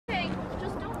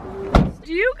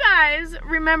do you guys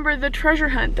remember the treasure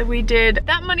hunt that we did?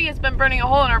 That money has been burning a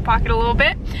hole in our pocket a little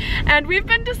bit, and we've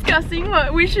been discussing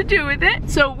what we should do with it.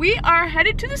 So we are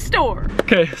headed to the store.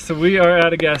 Okay, so we are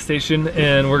at a gas station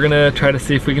and we're gonna try to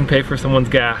see if we can pay for someone's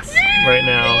gas right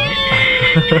now.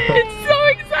 It's so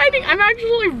exciting. I'm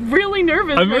actually really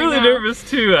nervous. I'm really nervous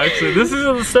too, actually. This is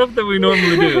the stuff that we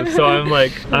normally do. So I'm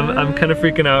like, I'm kind of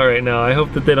freaking out right now. I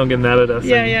hope that they don't get mad at us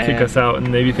and kick us out and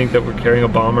maybe think that we're carrying a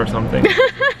bomb or something.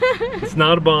 It's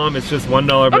not a bomb, it's just $1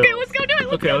 bills. Okay, let's go do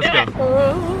it. Let's go.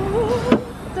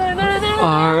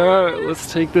 Alright,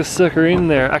 let's take this sucker in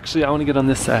there. Actually, I want to get on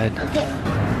this side. Okay.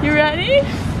 You ready?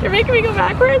 You're making me go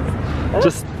backwards?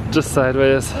 Just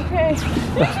sideways. Okay.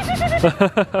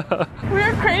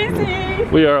 We're crazy.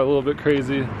 We are a little bit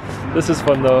crazy. This is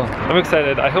fun though. I'm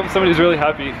excited. I hope somebody's really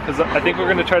happy because I think we're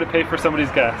gonna try to pay for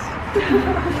somebody's gas.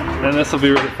 And this will be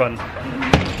really fun.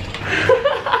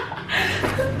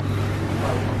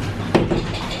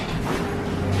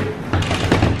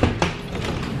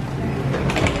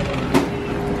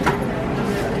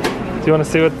 Do you want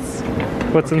to see what's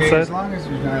inside? As long as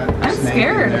there's not I'm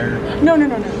scared. No.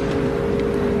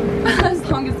 As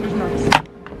long as there's no.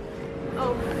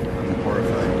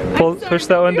 Oh. Push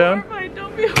that one down. Horrified.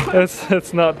 Don't be horrified.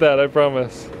 It's not that, I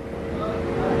promise. We want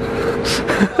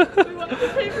to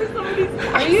pay for somebody's.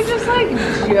 Are you just like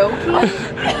joking?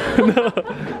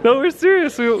 No, we're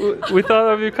serious. We thought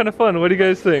that would be kind of fun. What do you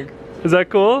guys think? Is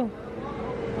that cool?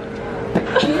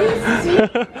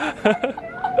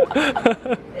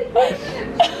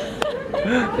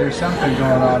 There's something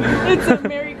going on here. It's a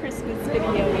Merry Christmas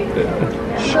video.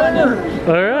 Sure.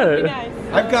 All right. Nice.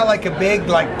 I've got like a big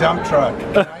dump truck.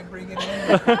 Can I bring it in?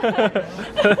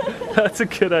 That's a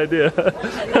good idea.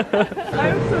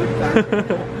 I'm so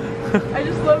excited. I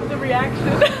just love the reaction.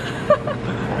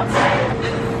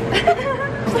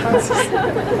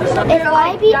 If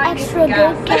I be extra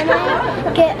good, can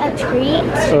I get a treat?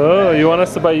 Oh, you want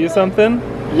us to buy you something?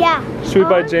 Yeah. Should we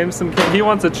buy James some candy? He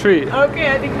wants a treat.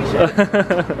 Okay, I think we should.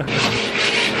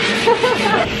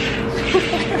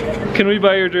 Can we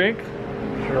buy your drink?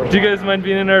 Sure. Do you guys mind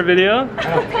being in our video?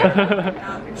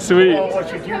 Sweet. Well,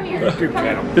 what's your YouTube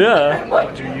channel? Yeah.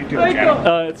 What's your YouTube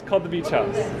channel? It's called The Beach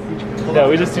House. Yeah,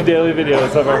 we just do daily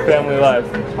videos of our family life.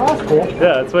 Oh, that's cool.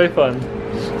 Yeah, it's way fun.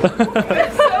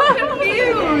 I'm so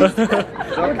confused.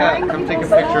 Okay, come take a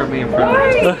picture of me in front of me.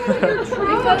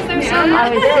 I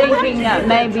was thinking that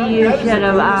maybe you should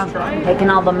have taken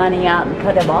all the money out and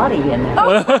put a body in there.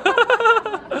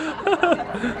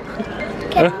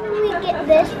 Can we get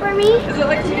this for me?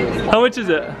 How much is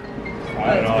it?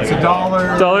 It's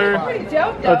 $1.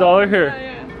 $1 here.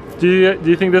 Do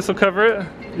you think this will cover it?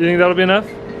 Do you think that'll be enough?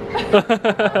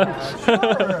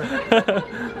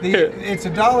 It's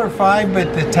 $1.05,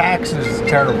 but the tax is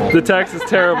terrible. The tax is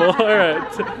terrible.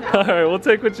 All right, we'll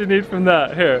take what you need from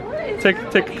that. Here, take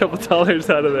a couple dollars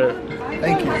out of there.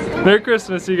 Thank you. Merry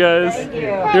Christmas, you guys. Thank you.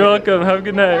 You're welcome. Have a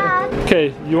good night.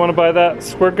 Okay, you want to buy that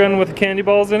squirt gun with the candy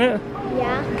balls in it?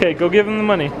 Yeah. Okay, go give him the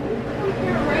money.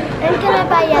 And can I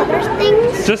buy other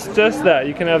things? Just that.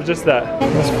 You can have just that.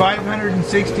 It's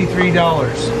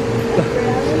 $563.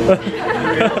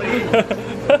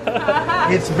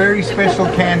 It's very special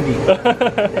candy.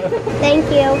 Thank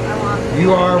you.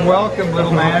 You are welcome,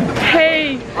 little man.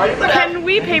 Hey, can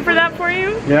we pay for that for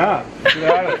you? Yeah. Get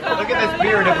at it. Look at this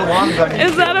beard, it belongs on you.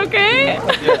 Is that okay? Is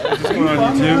this going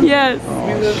on YouTube? Yes.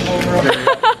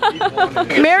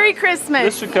 Merry Christmas.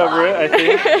 This should cover it, I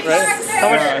think.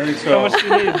 Right? How much do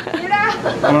you need?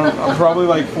 Probably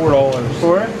like $4.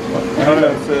 $4?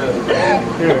 That's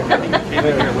Here.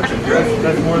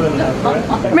 That's more than enough,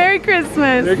 right? Merry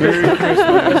Christmas. Merry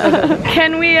Christmas.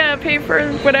 Can we pay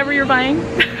for whatever you're buying?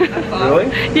 Really?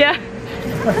 Yeah.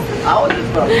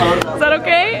 Is that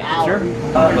okay? Sure.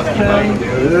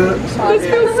 This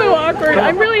feels so awkward.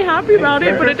 I'm really happy about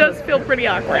it, but it does feel pretty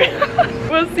awkward.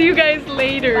 We'll see you guys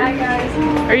later. Bye, guys.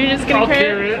 Are you just gonna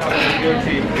carry it?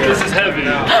 This is heavy.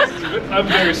 I'm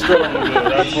very strong with it.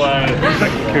 That's why I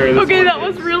can carry this. Okay, that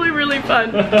was really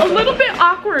fun. A little bit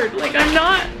awkward. Like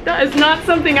that is not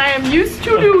something I am used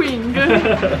to doing.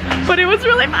 But it was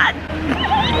really fun.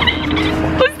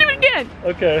 Let's do it again.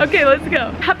 Okay. Okay, let's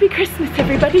go. Happy Christmas,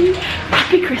 everybody.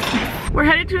 Happy Christmas. We're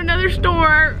headed to another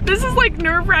store. This is like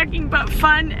nerve-wracking but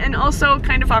fun and also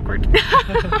kind of awkward.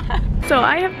 So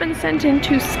I have been sent in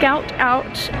to scout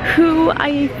out who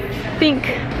I think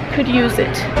could use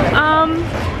it.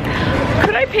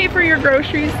 Could I pay for your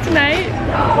groceries tonight?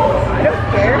 I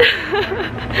don't care.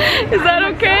 Is that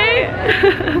okay?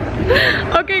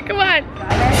 Okay, come on.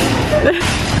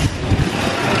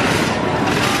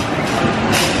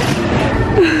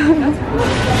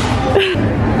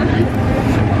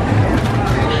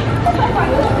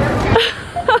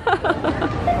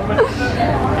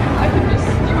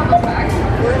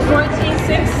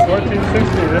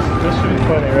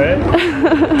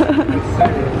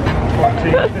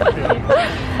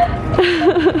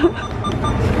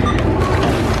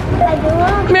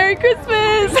 Merry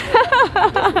Christmas!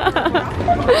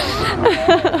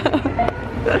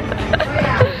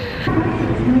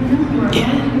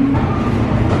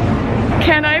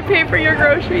 Can I pay for your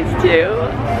groceries too?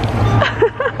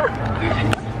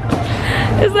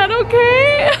 Is that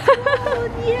okay?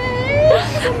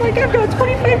 Yes! I'm like, I've got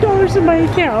 $25 in my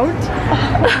account.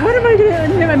 What am I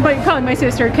doing? I'm calling my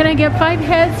sister. Can I get 5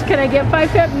 heads? Can I get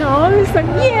 5 heads? No. It's like,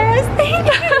 yes, thank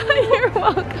you. You're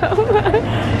welcome.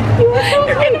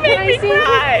 You're gonna make me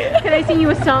cry. Can I sing you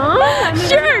a song? I mean,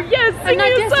 Sure, yes, I'm sing not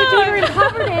me a destitute or song.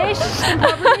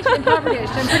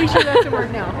 impoverished. I'm pretty sure that's a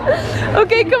word now.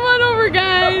 Okay, come on over,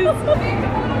 guys.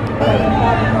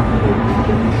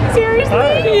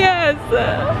 Seriously? Yes.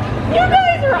 You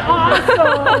guys are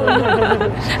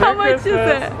awesome. How much is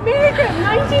it?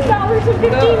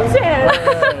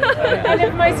 $19.15. And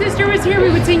if my sister was here, we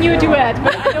would sing you a duet.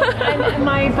 But I don't.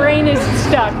 My brain is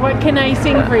stuck. What can I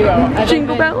sing for you?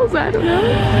 Jingle bells, I don't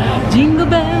know. Jingle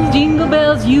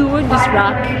bells, you would just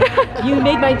rock. You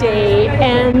made my day,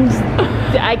 and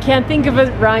I can't think of a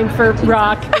rhyme for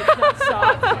rock. It's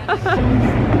not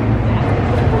soft.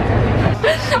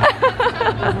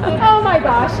 Oh my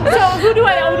gosh. So who do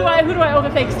I owe the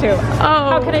thanks to?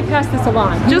 How can I pass this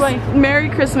along? Just Merry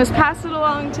Christmas. Pass it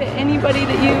along to anybody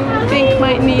that you think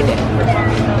might need it.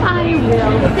 I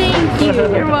will. Thank you.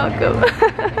 You're welcome.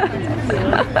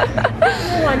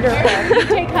 Wonderful. You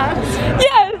take hugs?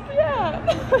 Yes, yeah.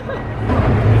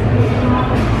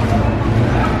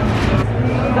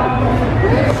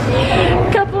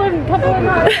 Couple of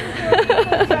hugs.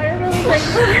 I'm really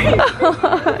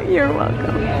grateful. You're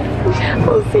welcome.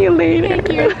 We'll see you later.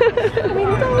 Thank you. I mean,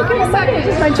 it's only kind of Sunday.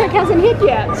 Just my check hasn't hit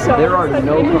yet, so There are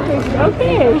no problems.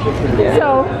 Okay.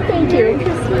 So thank you.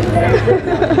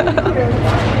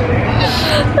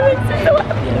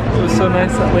 It was so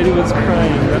nice that lady was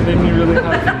crying. That made me really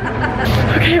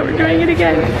happy. Okay, we're doing it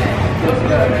again.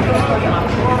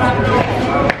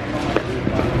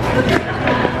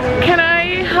 Can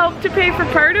I help to pay for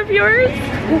part of yours?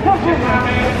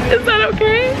 Is that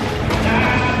okay?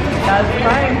 That's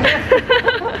fine.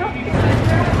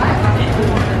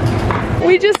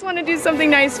 We just want to do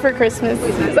something nice for Christmas.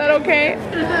 Is that okay?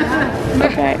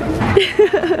 Okay.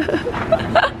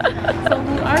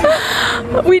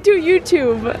 We do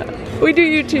YouTube. We do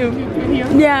YouTube.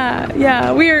 Yeah,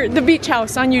 yeah. We're the Beach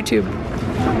House on YouTube.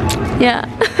 Yeah.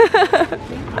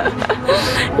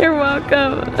 You're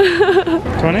welcome.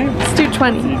 20? Let's do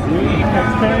 20.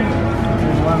 Next time.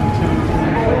 1, 2, 3,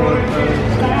 4,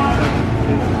 5,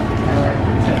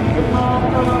 6, 7, 8,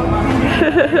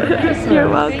 9, 10. You're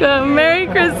welcome. Merry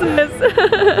Christmas.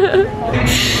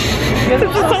 This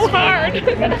is so hard.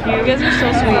 Thank you. You guys are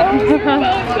so sweet. You're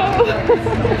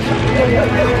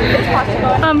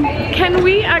welcome. Can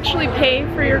we actually pay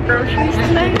for your groceries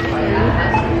tonight?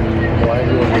 Why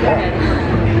do you want to do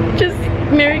that? Just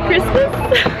Merry Christmas?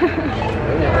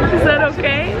 Is that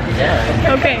okay?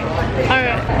 Yeah. Okay.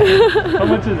 Alright. How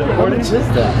much is it? 40? How much is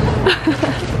that?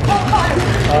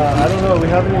 I don't know. We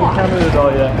haven't even counted it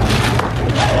all yet.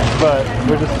 But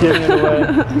we're just giving it away.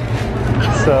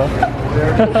 So.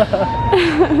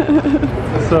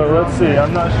 So let's see.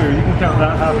 I'm not sure. You can count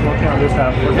that half and I'll count this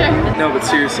half. No, but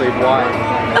seriously, why?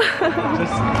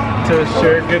 Just to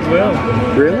share goodwill.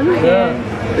 Really?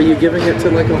 Yeah. Are you giving it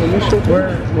to like a homeless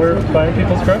shelter? We're buying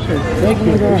people's groceries. Thank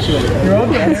you. Appreciate it. You're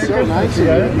welcome. That's so nice of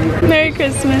you. Merry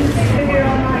Christmas.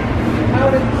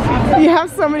 You have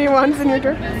so many ones in your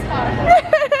drawer.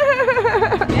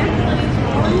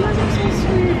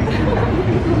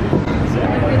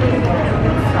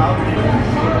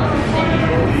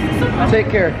 Take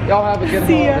care. Y'all have a good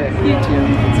holiday. You too.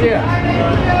 See ya.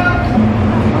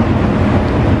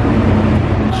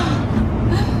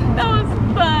 That was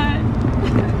fun.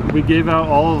 We gave out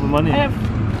all of the money. I have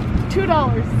 $2.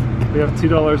 We have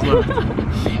 $2 left.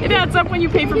 It adds up when you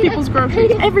pay for people's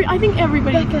groceries. I think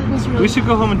everybody was really. We should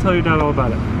go home and tell your dad all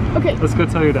about it. Okay. Let's go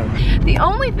tell your dad. The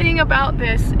only thing about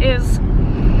this is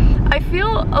I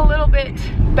feel a little bit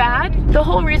bad. The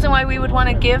whole reason why we would want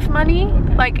to give money,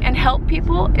 like, and help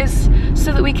people is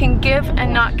so that we can give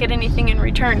and not get anything in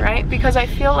return, right? Because I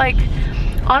feel like,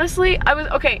 honestly,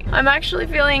 I'm actually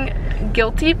feeling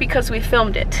guilty because we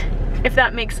filmed it, if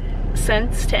that makes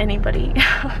sense to anybody.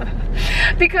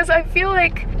 Because I feel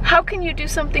like, how can you do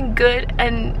something good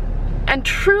and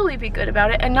truly be good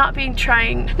about it and not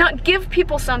give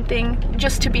people something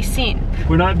just to be seen?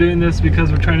 We're not doing this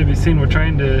because we're trying to be seen. We're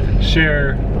trying to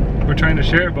share it,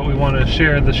 but we want to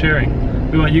share the sharing.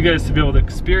 We want you guys to be able to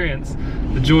experience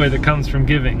the joy that comes from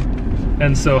giving.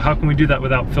 And so how can we do that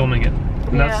without filming it?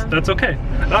 And that's okay.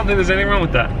 I don't think there's anything wrong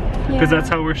with that. because that's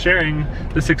how we're sharing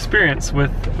this experience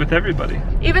with everybody.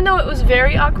 Even though it was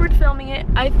very awkward filming it,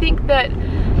 I think that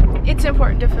it's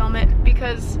important to film it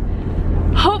because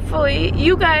hopefully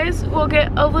you guys will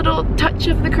get a little touch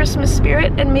of the Christmas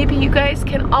spirit, and maybe you guys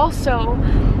can also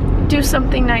do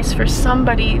something nice for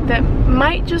somebody that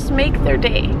might just make their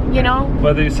day, you know?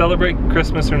 Whether you celebrate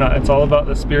Christmas or not, it's all about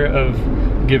the spirit of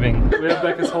giving. We have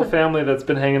Becca's whole family that's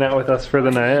been hanging out with us for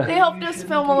the night. They helped us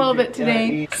film a little bit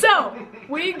today. So,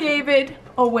 we gave it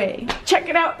away. Check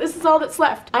it out, this is all that's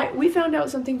left. We found out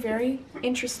something very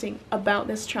interesting about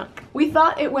this trunk. We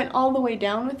thought it went all the way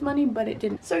down with money, but it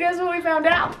didn't. So guess what we found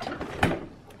out?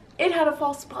 It had a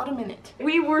false bottom in it.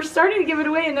 We were starting to give it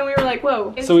away and then we were like,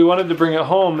 whoa. So we wanted to bring it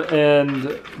home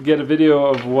and get a video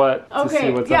of what, to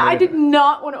see what's yeah, under I it. did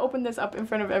not want to open this up in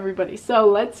front of everybody. So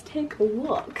let's take a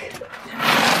look.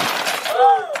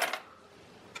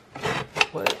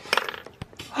 What?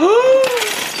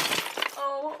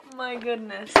 Oh my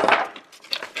goodness.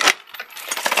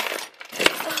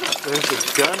 There's a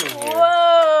gun in here.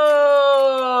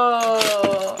 Whoa!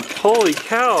 Holy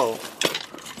cow.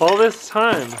 All this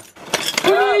time.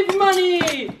 Save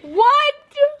money! What?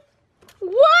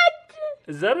 What?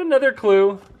 Is that another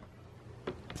clue?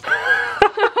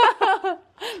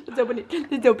 Let's open it.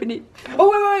 Let's open it. Oh,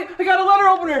 wait, I got a letter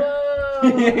opener!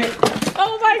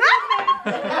 Oh my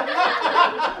goodness!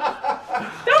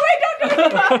 No, wait, don't do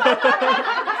it!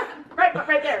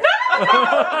 right there.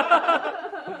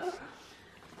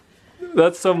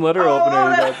 That's some letter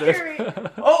opener you got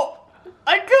there. Oh,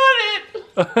 I got it!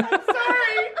 I'm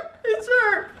sorry. It's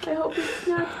her. I hope it's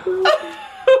not broken.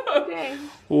 Okay.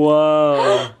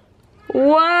 Whoa.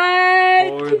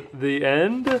 What? Or the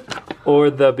end? Or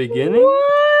the beginning?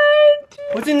 What?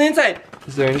 What's in the inside?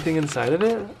 Is there anything inside of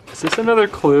it? Is this another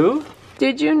clue?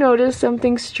 Did you notice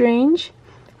something strange?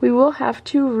 We will have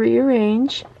to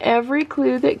rearrange every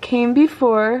clue that came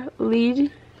before. Lead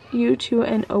you to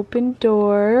an open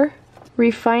door.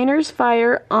 Refiner's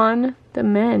fire on the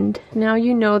mend. Now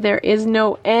you know there is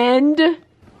no end.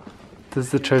 Does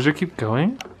the treasure keep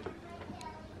going?